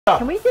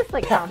Can we just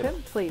like taunt him,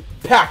 please?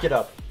 Pack it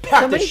up.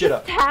 Pack this shit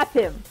up. Tap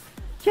him.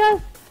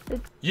 Just.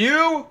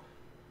 You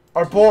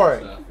are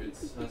boring. It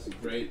has a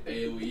great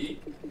AoE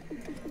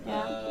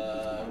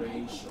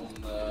range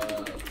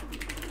on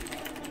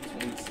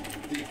its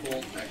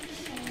default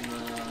action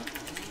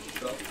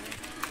stuff.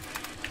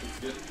 It's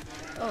good.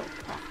 Oh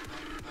crap.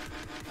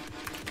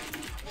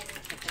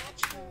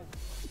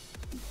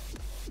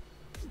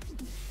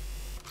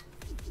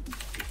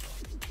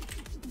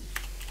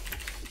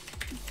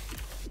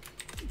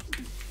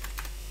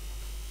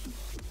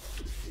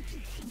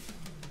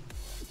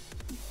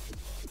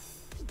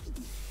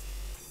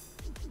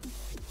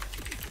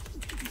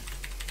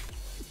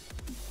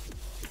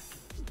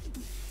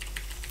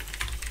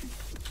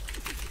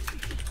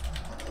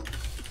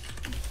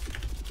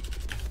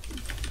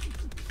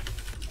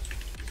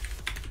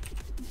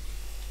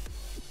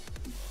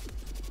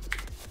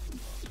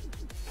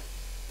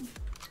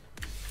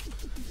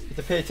 You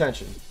have to pay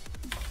attention.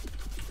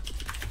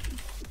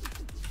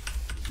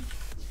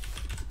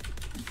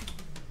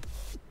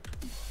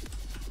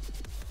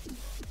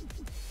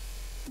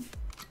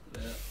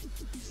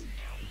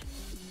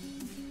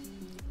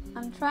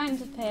 I'm trying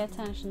to pay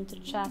attention to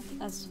chat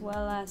as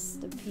well as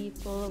the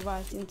people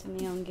writing to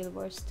me on Guild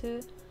Wars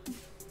 2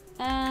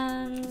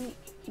 and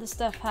the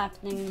stuff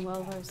happening in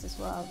World Wars as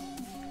well.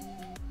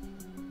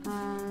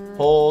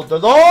 Hold the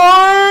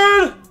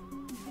Lord!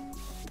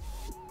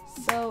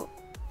 So,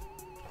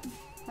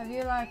 have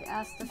you like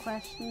asked the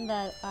question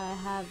that I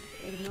have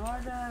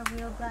ignored a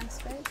real blank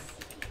space?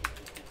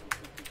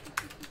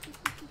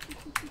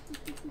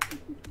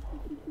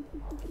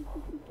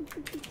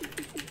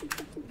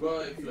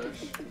 Bye,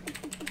 Flash.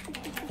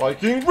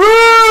 Viking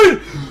Raid!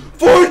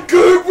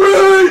 Viking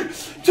Raid!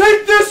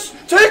 Take this!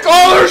 Take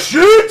all our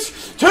shit!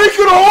 Take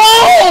it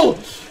all!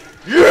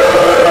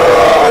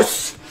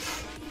 Yes!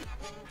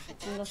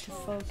 A lot to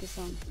focus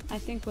on. I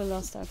think we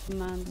lost our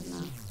commander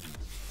now.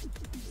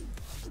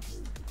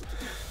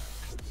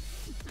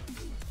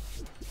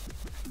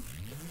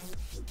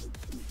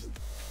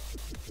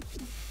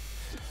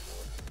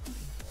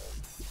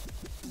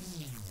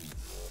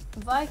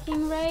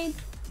 Viking Raid?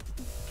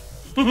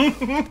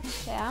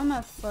 Okay, I'm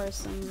up for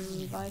some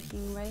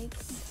Viking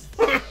Raids.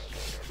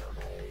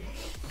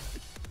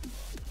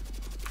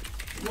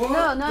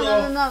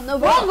 No.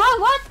 What?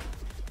 What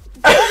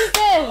is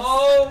this?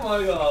 Oh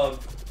my god!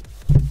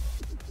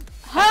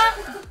 Huh?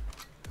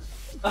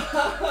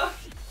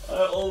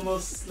 I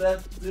almost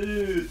slept,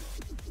 dude.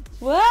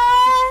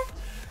 What?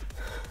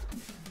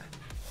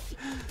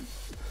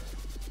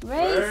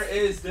 Raids? Where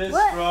is this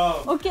What?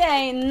 from?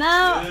 Okay,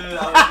 now. Dude, I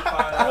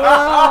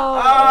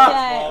will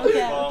find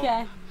out.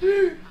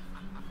 Okay.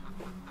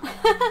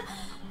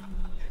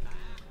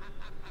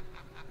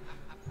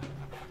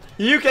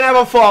 You can have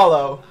a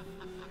follow.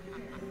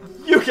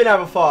 You can have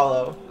a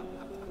follow.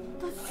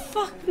 The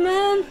fuck,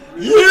 man?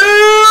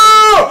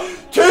 Yeah!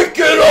 Take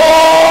it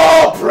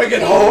all! Bring it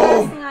The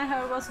home! first thing I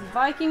heard was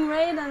Viking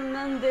Raid, and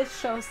then this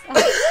shows up.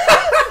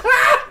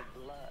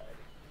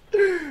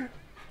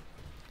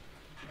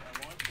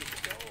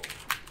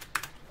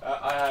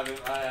 I have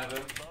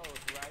him.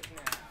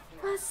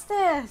 What's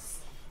this?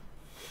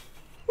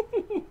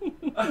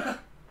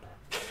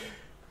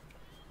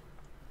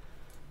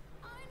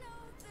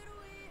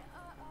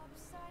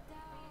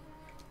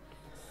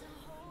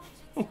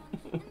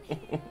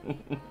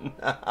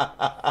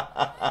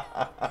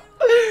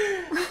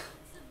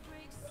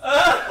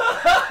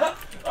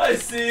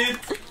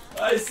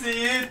 I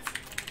see it.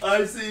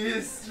 I see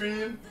his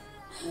stream.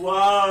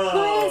 Wow.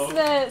 Who is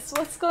this?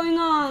 What's going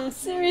on?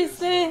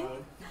 Seriously?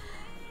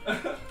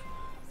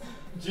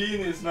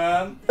 Genius,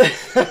 man.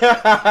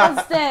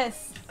 What's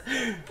this?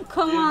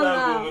 Come Give on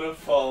that now. woman a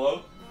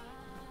follow.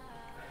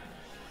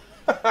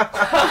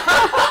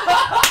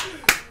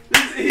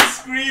 he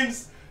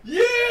screams,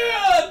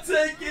 "Yeah,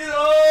 take it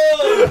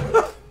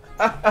all!"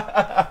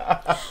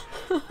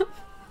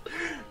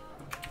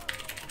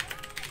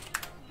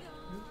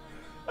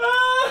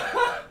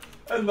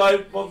 And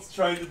Nightbot's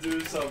trying to do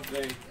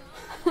something.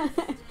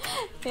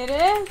 It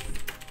is?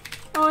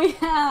 Oh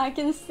yeah, I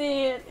can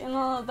see it in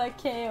all of that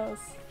chaos.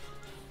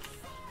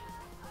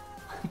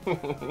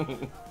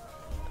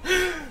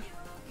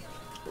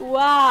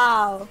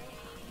 Wow.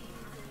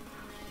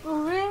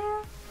 For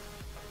real?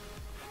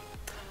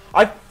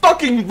 I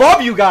fucking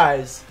love you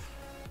guys!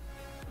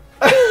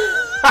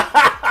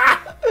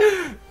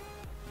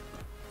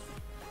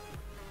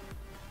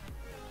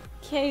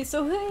 Okay,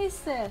 so who is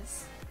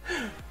this?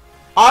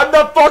 I'm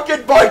the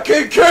fucking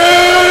Viking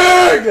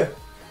King!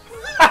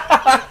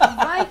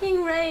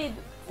 Viking Raid.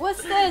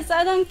 What's this?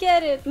 I don't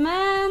get it,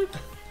 man.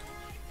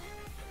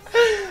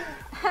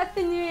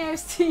 Happy New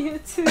Year's to you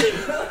too.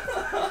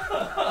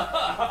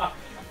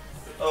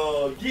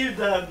 Oh, give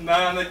that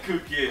man a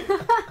cookie.